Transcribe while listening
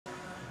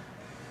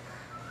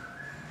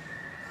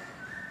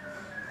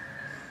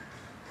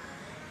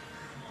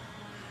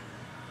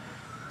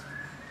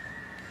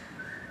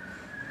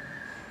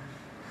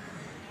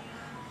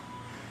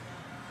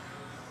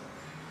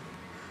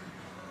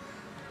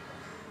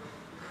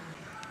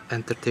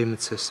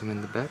entertainment system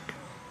in the back,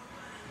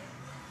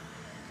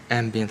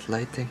 ambient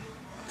lighting,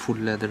 full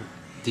leather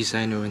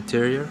designer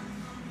interior,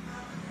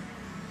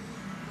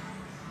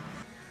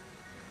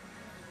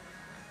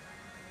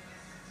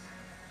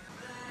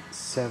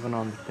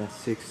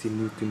 (760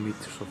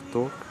 Nm of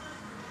torque),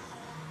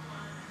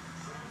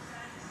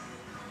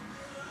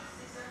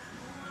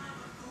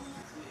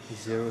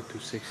 (0 to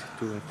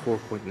 62 in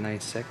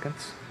 4.9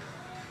 seconds).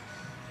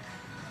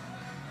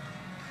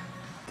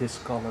 This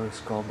color is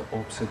called the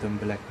Obsidian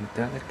Black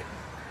Metallic.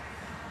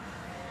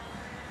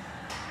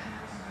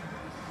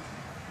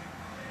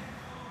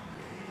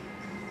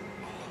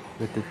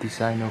 With the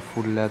designer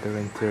full leather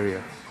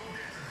interior.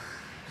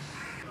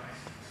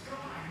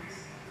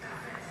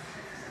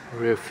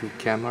 Rear view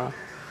camera.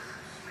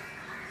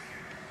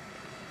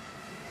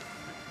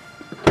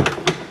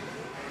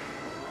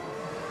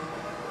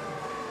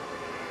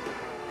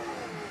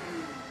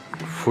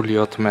 Fully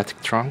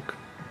automatic trunk.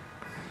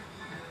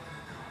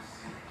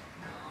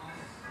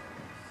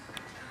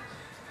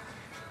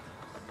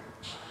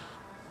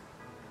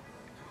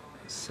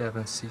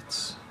 Seven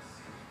seats.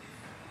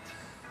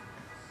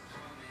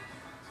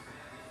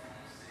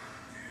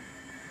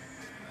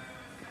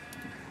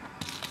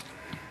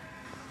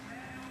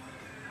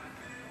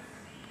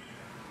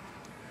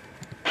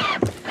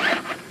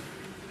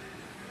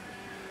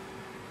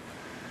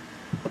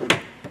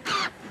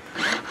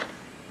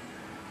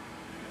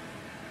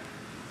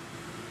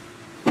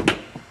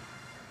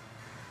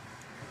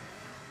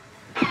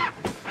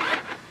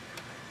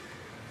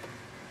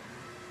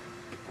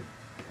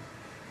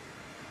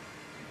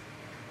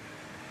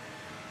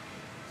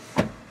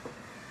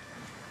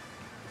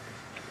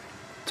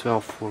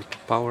 (12-volt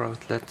power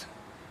outlet),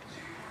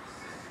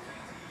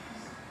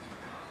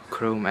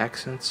 chrome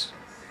accents,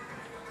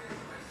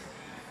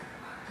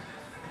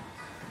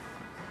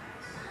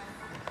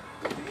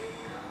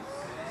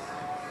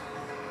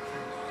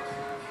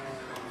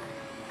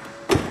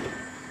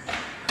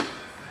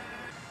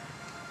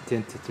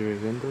 tinted rear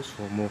windows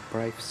for more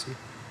privacy,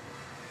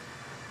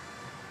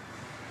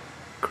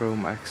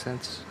 chrome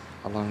accents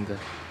along the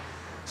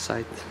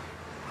side,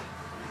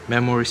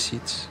 memory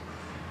seats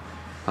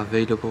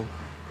available,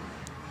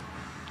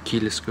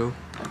 keyless go,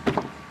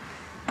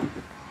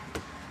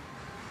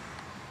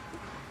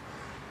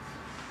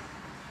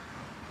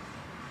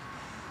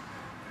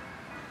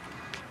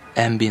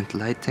 ambient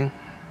lighting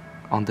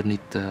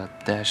underneath the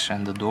dash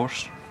and the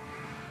doors,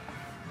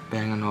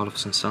 Bang &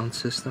 Olufsen sound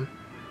system,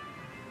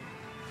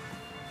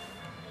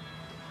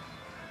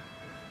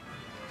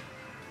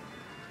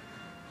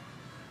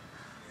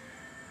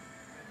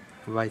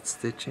 white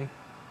stitching,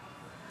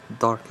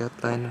 dark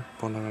headliner,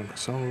 panoramic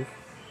sunroof.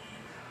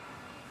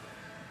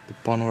 The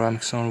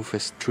panoramic sunroof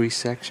has 3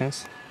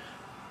 sections.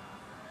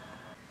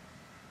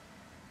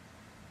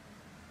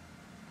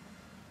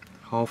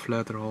 Half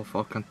leather, half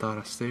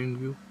Alcantara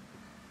steering wheel.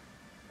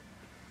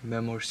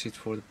 Memory seat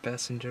for the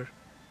passenger.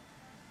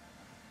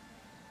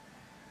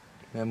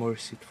 Memory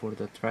seat for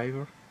the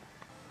driver.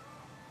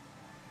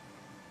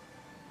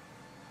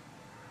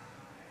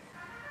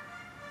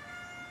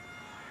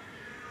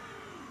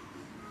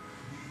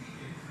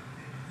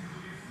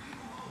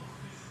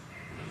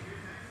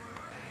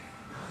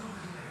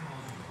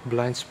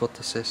 Blind spot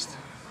assist.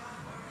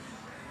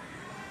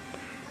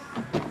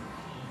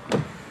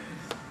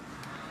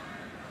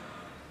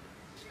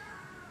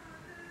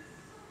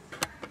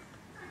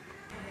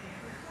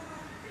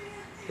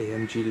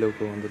 AMG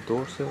logo on the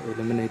doorsill,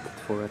 illuminated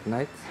for at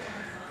night.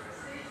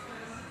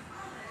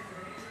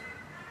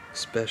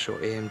 Special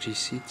AMG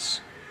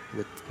seats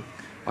with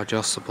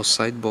adjustable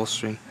side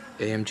bolstering,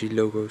 AMG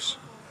logos.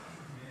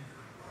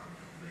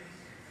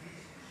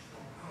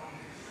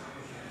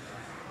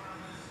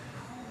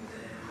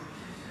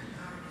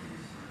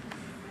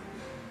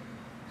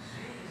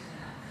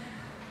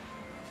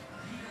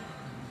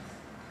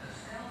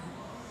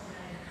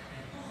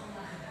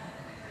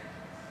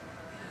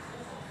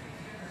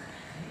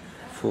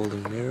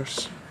 Folding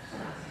mirrors,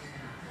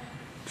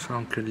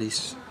 trunk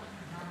release,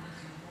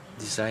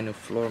 designer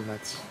floor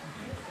mats,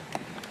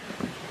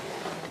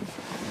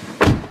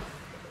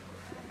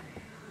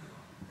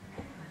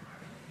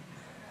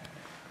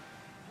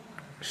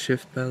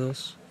 shift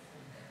pedals,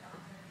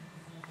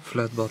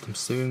 flat bottom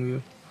steering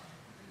wheel,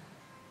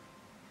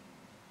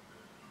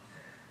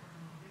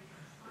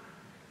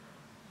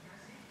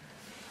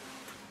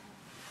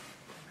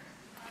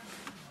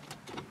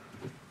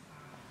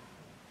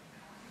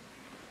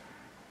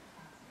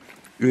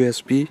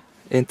 USB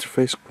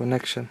interface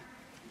connection,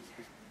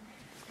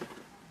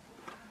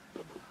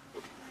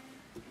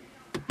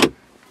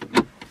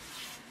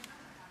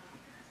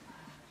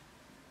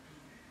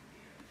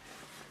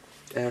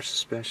 air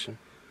suspension,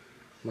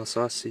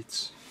 massage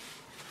seats,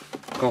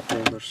 cup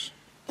holders,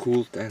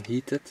 cooled and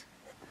heated,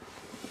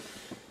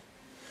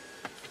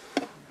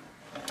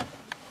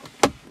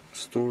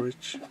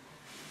 storage,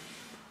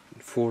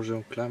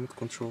 4-zone climate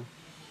control,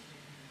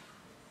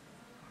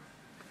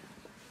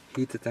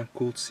 heated and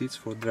cooled seats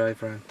for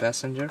driver and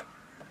passenger,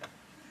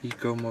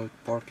 eco mode,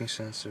 parking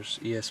sensors,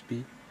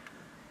 ESP,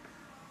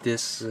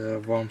 This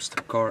warms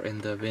the car in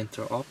the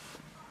winter up.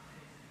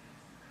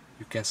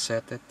 You can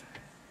set it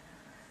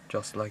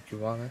just like you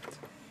want it.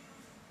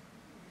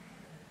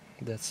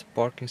 That's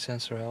parking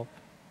sensor help.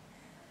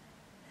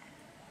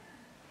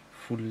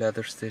 Full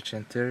leather stitch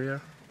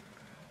interior.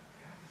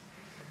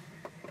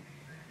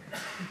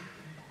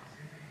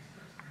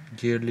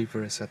 Gear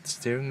lever is at the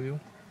steering wheel.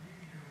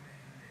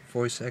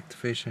 Voice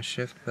activation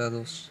shift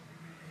pedals.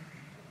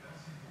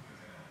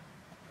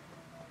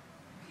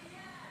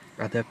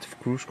 Adaptive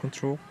cruise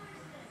control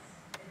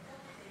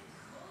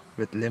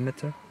with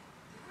limiter.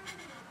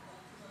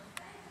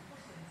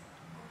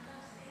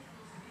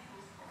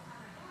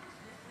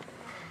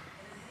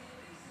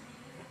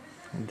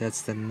 And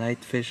that's the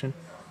night vision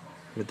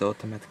with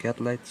automatic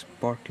headlights,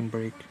 parking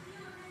brake.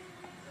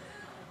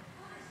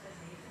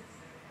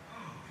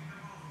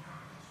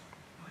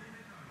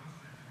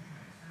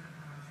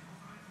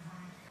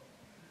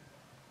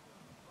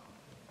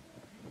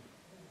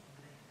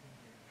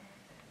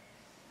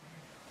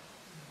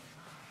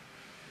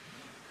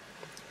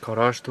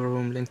 Garage door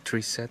room link,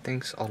 3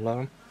 settings,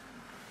 alarm,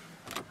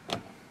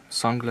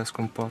 sunglass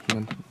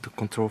compartment, the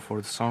control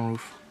for the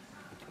sunroof.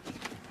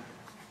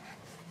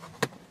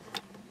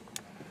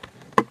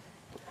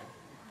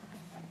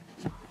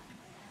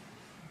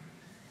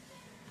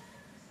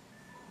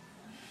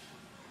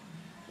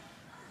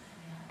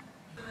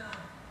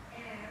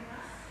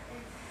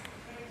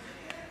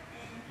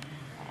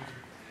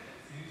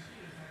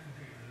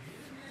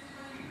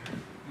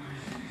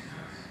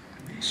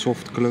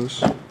 Soft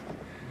close.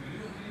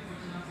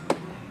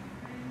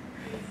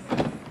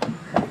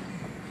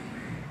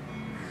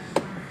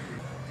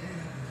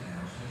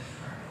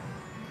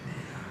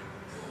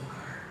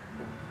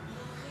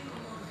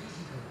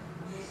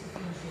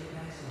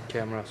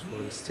 Cameras for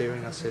the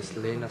steering assist,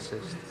 lane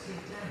assist.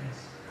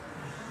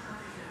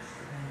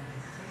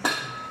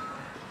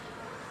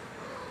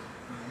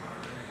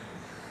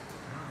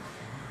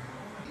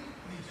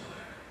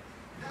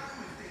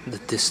 The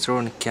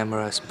Distronic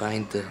camera is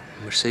behind the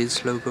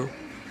Mercedes logo.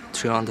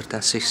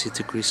 360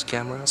 degrees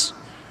cameras.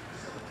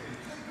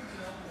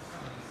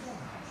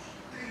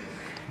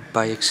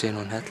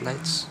 Bi-xenon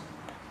headlights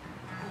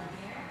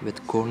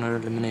with corner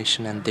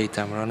illumination and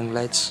daytime running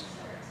lights.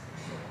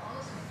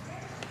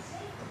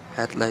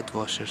 Headlight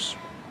washers,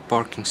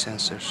 parking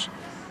sensors.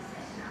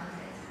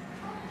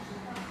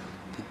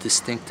 The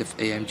distinctive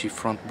AMG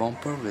front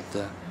bumper with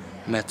the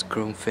matte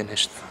chrome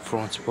finished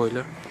front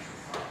spoiler.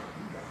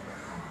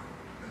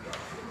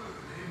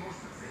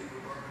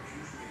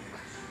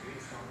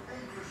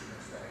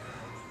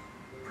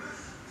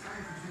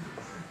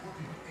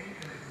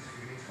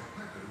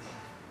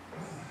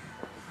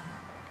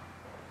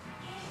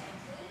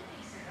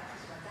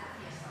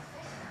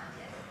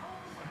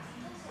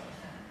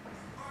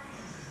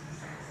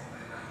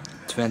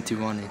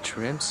 .21-inch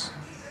rims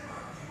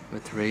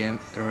with red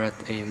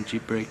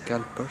AMG brake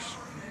calipers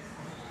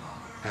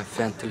and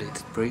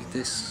ventilated brake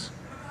discs.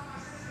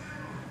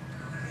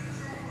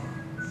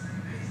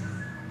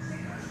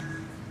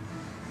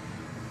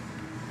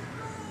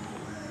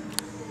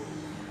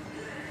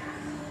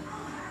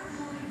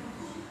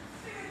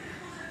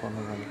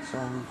 Panoramic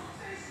sunroof.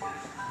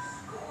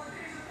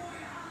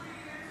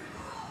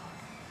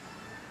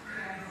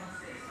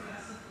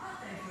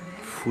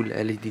 Full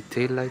LED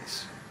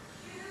taillights.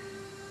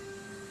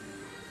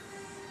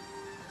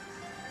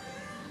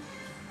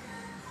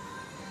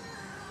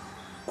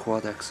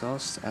 Quad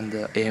exhaust and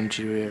the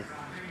AMG rear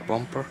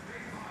bumper,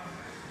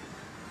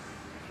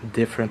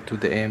 different to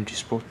the AMG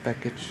Sport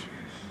package.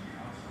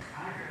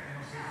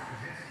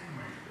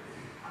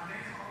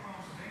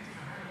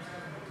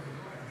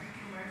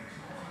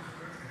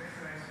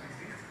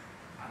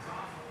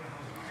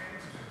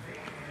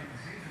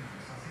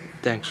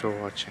 Thanks for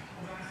watching.